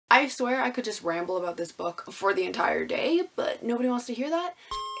I swear I could just ramble about this book for the entire day, but nobody wants to hear that.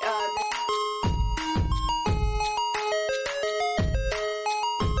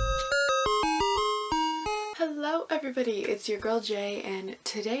 Hello everybody, it's your girl Jay, and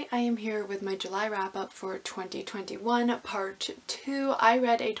today I am here with my July wrap-up for 2021 part 2. I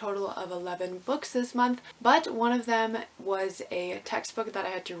read a total of 11 books this month, but one of them was a textbook that I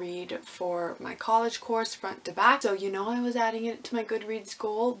had to read for my college course front to back, so you know I was adding it to my Goodreads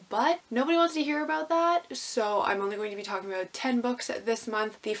goal, but nobody wants to hear about that, so I'm only going to be talking about 10 books this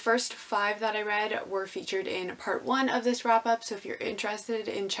month. The first 5 that I read were featured in part 1 of this wrap-up, so if you're interested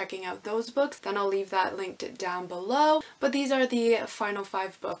in checking out those books, then I'll leave that linked down below. But these are the final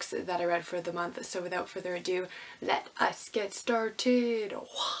 5 books that I read for the month, so without further ado, let us get started.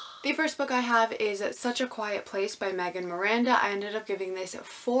 The first book I have is Such a Quiet Place by Megan Miranda. I ended up giving this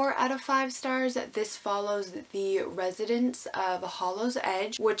 4 out of 5 stars. This follows the residents of Hollow's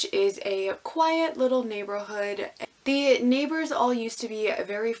Edge, which is a quiet little neighborhood. The neighbors all used to be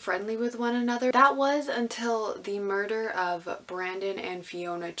very friendly with one another. That was until the murder of Brandon and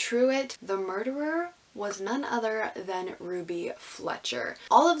Fiona Truitt. The murderer was none other than Ruby Fletcher.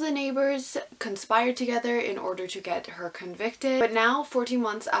 All of the neighbors conspired together in order to get her convicted, but now 14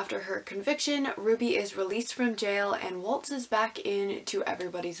 months after her conviction, Ruby is released from jail and waltzes back into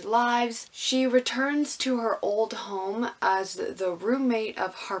everybody's lives. She returns to her old home as the roommate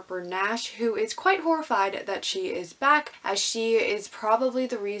of Harper Nash, who is quite horrified that she is back, as she is probably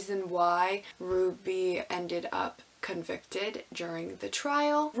the reason why Ruby ended up convicted during the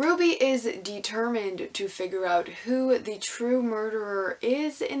trial. Ruby is determined to figure out who the true murderer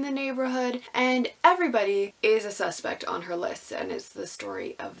is in the neighborhood, and everybody is a suspect on her list, and it's the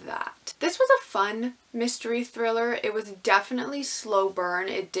story of that. This was a fun mystery thriller. It was definitely slow burn.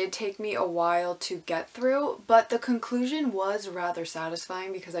 It did take me a while to get through, but the conclusion was rather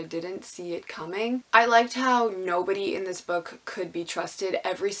satisfying because I didn't see it coming. I liked how nobody in this book could be trusted.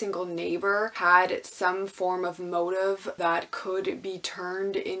 Every single neighbor had some form of motive that could be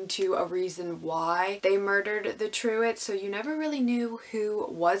turned into a reason why they murdered the Truitt, so you never really knew who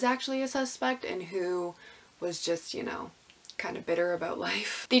was actually a suspect and who was just, you know, kind of bitter about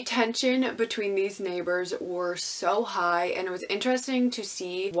life. The tension between these neighbors were so high, and it was interesting to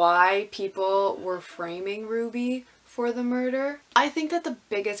see why people were framing Ruby for the murder. I think that the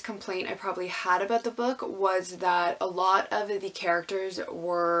biggest complaint I probably had about the book was that a lot of the characters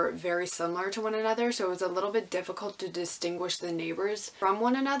were very similar to one another, so it was a little bit difficult to distinguish the neighbors from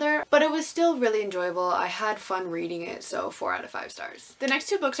one another, but it was still really enjoyable. I had fun reading it, so 4 out of 5 stars. The next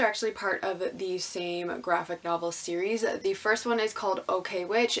 2 books are actually part of the same graphic novel series. The first one is called OK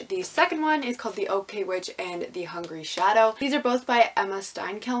Witch. The second one is called The OK Witch and the Hungry Shadow. These are both by Emma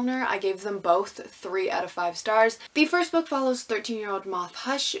Steinkellner. I gave them both 3 out of 5 stars. The first book follows 13-year-old Moth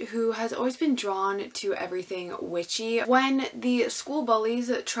Hush, who has always been drawn to everything witchy. When the school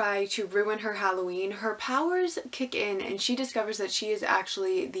bullies try to ruin her Halloween, her powers kick in and she discovers that she is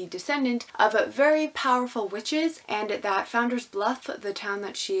actually the descendant of very powerful witches, and that Founder's Bluff, the town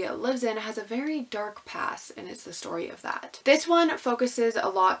that she lives in, has a very dark past, and it's the story of that. This one focuses a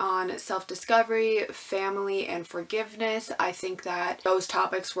lot on self-discovery, family, and forgiveness. I think that those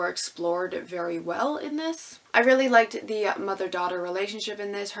topics were explored very well in this. I really liked the mother-daughter relationship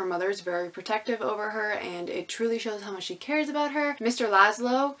in this. Her mother is very protective over her, and it truly shows how much she cares about her. Mr.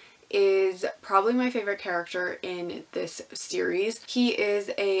 Laszlo is probably my favorite character in this series. He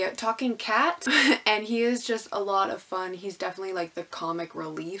is a talking cat and he is just a lot of fun. He's definitely like the comic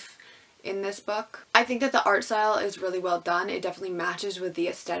relief in this book. I think that the art style is really well done. It definitely matches with the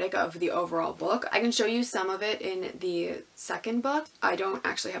aesthetic of the overall book. I can show you some of it in the second book. I don't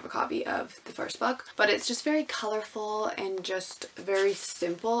actually have a copy of the first book, but it's just very colorful and just very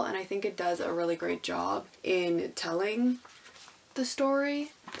simple, and I think it does a really great job in telling the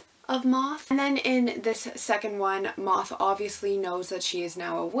story of Moth. And then in this second one, Moth obviously knows that she is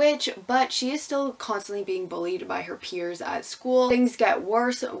now a witch, but she is still constantly being bullied by her peers at school. Things get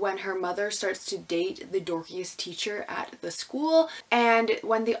worse when her mother starts to date the dorkiest teacher at the school, and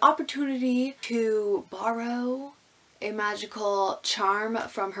when the opportunity to borrow a magical charm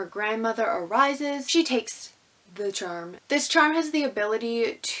from her grandmother arises, she takes the charm. This charm has the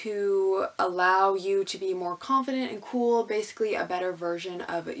ability to allow you to be more confident and cool, basically a better version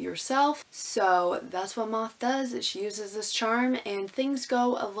of yourself. So that's what Moth does. She uses this charm and things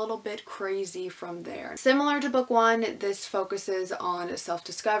go a little bit crazy from there. Similar to book 1, this focuses on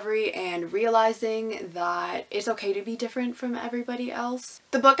self-discovery and realizing that it's okay to be different from everybody else.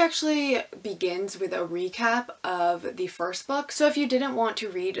 The book actually begins with a recap of the first book, so if you didn't want to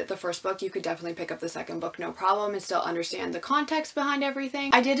read the first book, you could definitely pick up the second book, no problem. them and still understand the context behind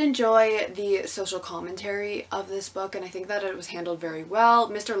everything. I did enjoy the social commentary of this book, and I think that it was handled very well.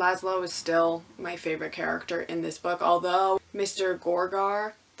 Mr. Laszlo is still my favorite character in this book, although Mr.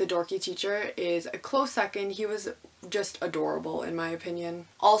 Gorgar, the dorky teacher, is a close second. He was just adorable in my opinion.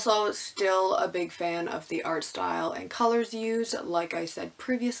 Also, still a big fan of the art style and colors used, like I said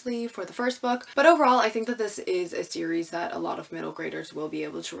previously for the first book. But overall, I think that this is a series that a lot of middle graders will be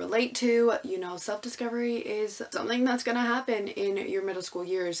able to relate to. You know, self-discovery is something that's gonna happen in your middle school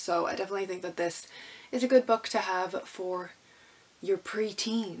years, so I definitely think that this is a good book to have for your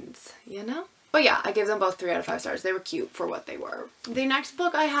pre-teens, you know? But yeah, I gave them both 3 out of 5 stars. They were cute for what they were. The next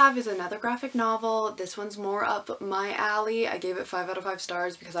book I have is another graphic novel. This one's more up my alley. I gave it 5 out of 5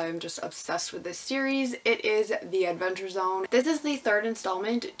 stars because I am just obsessed with this series. It is The Adventure Zone. This is the 3rd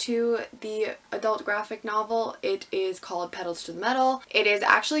installment to the adult graphic novel. It is called Pedals to the Metal. It is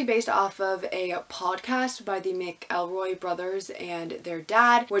actually based off of a podcast by the McElroy brothers and their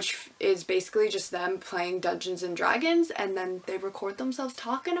dad, which is basically just them playing Dungeons and Dragons, and then they record themselves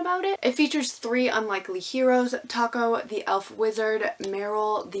talking about it. It features 3 unlikely heroes: Taco the elf wizard,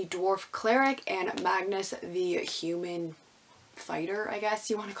 Meryl the dwarf cleric, and Magnus the human fighter, I guess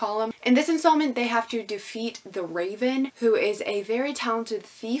you want to call him. In this installment, they have to defeat the Raven, who is a very talented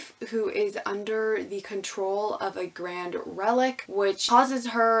thief who is under the control of a grand relic, which causes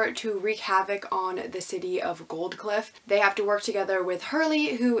her to wreak havoc on the city of Goldcliff. They have to work together with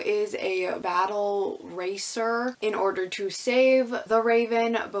Hurley, who is a battle racer, in order to save the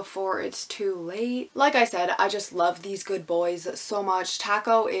Raven before it's too late. Like I said, I just love these good boys so much.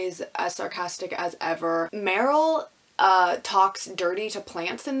 Taco is as sarcastic as ever. Meryl talks dirty to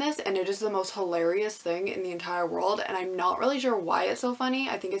plants in this, and it is the most hilarious thing in the entire world, and I'm not really sure why it's so funny.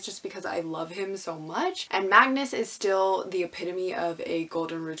 I think it's just because I love him so much. And Magnus is still the epitome of a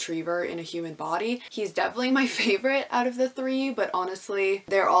golden retriever in a human body. He's definitely my favorite out of the 3, but honestly,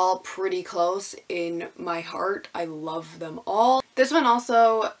 they're all pretty close in my heart. I love them all. This one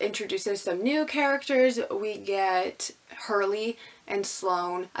also introduces some new characters. We get Hurley and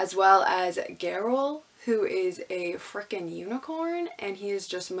Sloane, as well as Geralt, who is a frickin' unicorn, and he is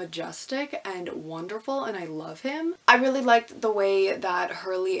just majestic and wonderful, and I love him. I really liked the way that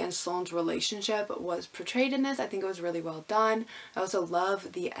Hurley and Sloane's relationship was portrayed in this. I think it was really well done. I also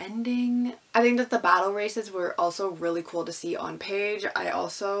love the ending. I think that the battle races were also really cool to see on page. I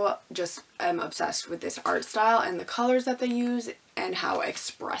also just am obsessed with this art style and the colors that they use and how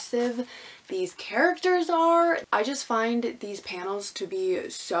expressive these characters are. I just find these panels to be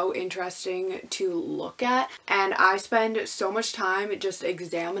so interesting to look at, and I spend so much time just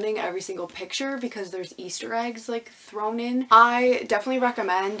examining every single picture because there's Easter eggs like thrown in. I definitely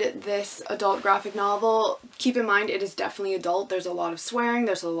recommend this adult graphic novel. Keep in mind it is definitely adult. There's a lot of swearing,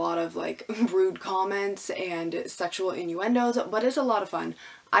 there's a lot of like rude comments and sexual innuendos, but it's a lot of fun.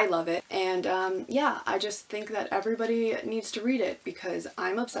 I love it, and yeah, I just think that everybody needs to read it because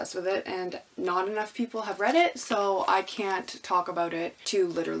I'm obsessed with it, and not enough people have read it, so I can't talk about it to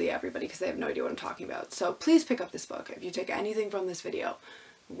literally everybody because they have no idea what I'm talking about. So please pick up this book. If you take anything from this video,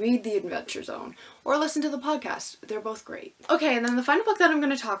 read The Adventure Zone or listen to the podcast. They're both great. Okay, and then the final book that I'm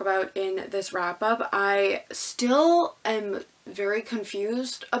going to talk about in this wrap up, I still am very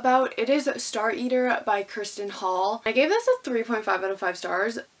confused about. It is Star Eater by Kirsten Hall. I gave this a 3.5 out of 5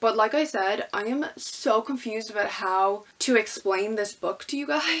 stars, but like I said, I am so confused about how to explain this book to you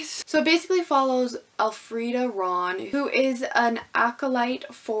guys. So it basically follows Elfrida Ron, who is an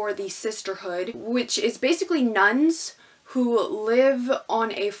acolyte for the Sisterhood, which is basically nuns who live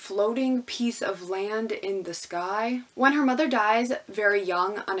on a floating piece of land in the sky. When her mother dies very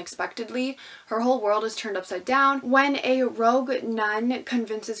young, unexpectedly, her whole world is turned upside down. When a rogue nun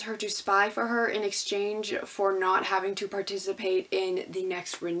convinces her to spy for her in exchange for not having to participate in the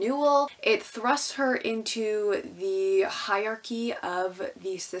next renewal, it thrusts her into the hierarchy of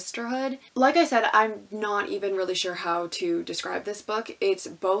the Sisterhood. Like I said, I'm not even really sure how to describe this book. It's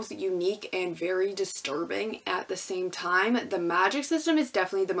both unique and very disturbing at the same time. The magic system is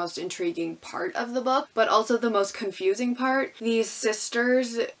definitely the most intriguing part of the book, but also the most confusing part. These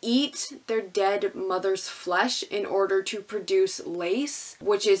sisters eat their dead mother's flesh in order to produce lace,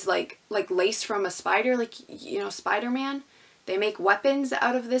 which is like lace from a spider, like, you know, Spider-Man. They make weapons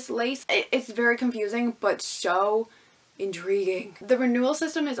out of this lace. It's very confusing, but so intriguing. The renewal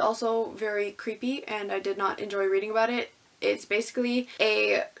system is also very creepy, and I did not enjoy reading about it. It's basically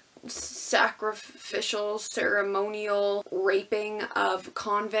a sacrificial ceremonial raping of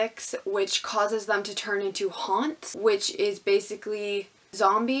convicts, which causes them to turn into haunts, which is basically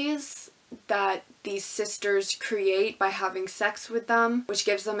zombies that these sisters create by having sex with them, which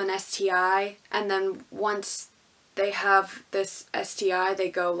gives them an STI, and then once they have this STI, they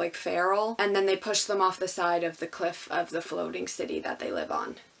go like feral, and then they push them off the side of the cliff of the floating city that they live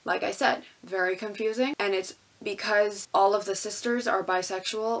on. Like I said, very confusing, and it's because all of the sisters are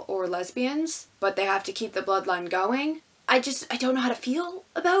bisexual or lesbians, but they have to keep the bloodline going. I don't know how to feel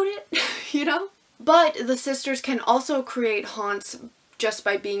about it, you know? But the sisters can also create haunts just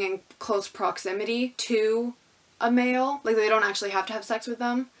by being in close proximity to a male. Like, they don't actually have to have sex with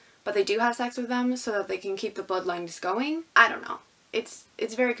them, but they do have sex with them so that they can keep the bloodlines going. I don't know. It's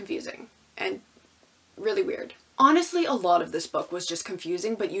very confusing and really weird. Honestly, a lot of this book was just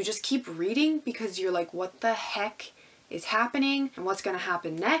confusing, but you just keep reading because you're like, what the heck is happening and what's going to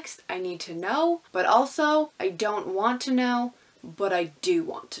happen next? I need to know, but also I don't want to know, but I do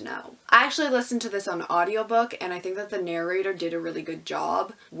want to know. I actually listened to this on audiobook, and I think that the narrator did a really good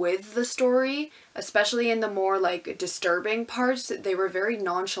job with the story, especially in the more like disturbing parts. They were very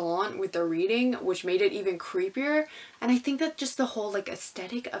nonchalant with the reading, which made it even creepier. And I think that just the whole like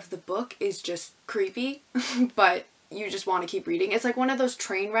aesthetic of the book is just creepy, but you just want to keep reading. It's like one of those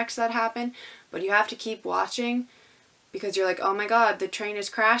train wrecks that happen, but you have to keep watching because you're like, oh my god, the train is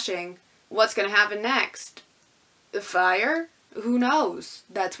crashing. What's gonna happen next? The fire? Who knows?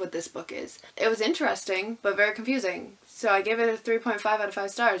 That's what this book is. It was interesting, but very confusing. So I gave it a 3.5 out of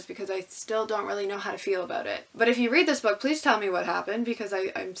 5 stars because I still don't really know how to feel about it. But if you read this book, please tell me what happened because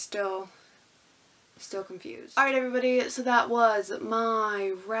I'm still confused. Alright everybody, so that was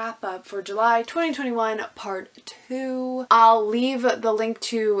my wrap up for July 2021 part 2. I'll leave the link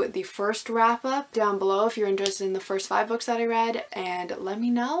to the first wrap up down below if you're interested in the first 5 books that I read, and let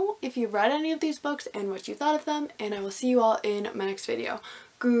me know if you've read any of these books and what you thought of them, and I will see you all in my next video.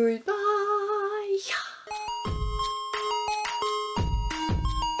 Goodbye!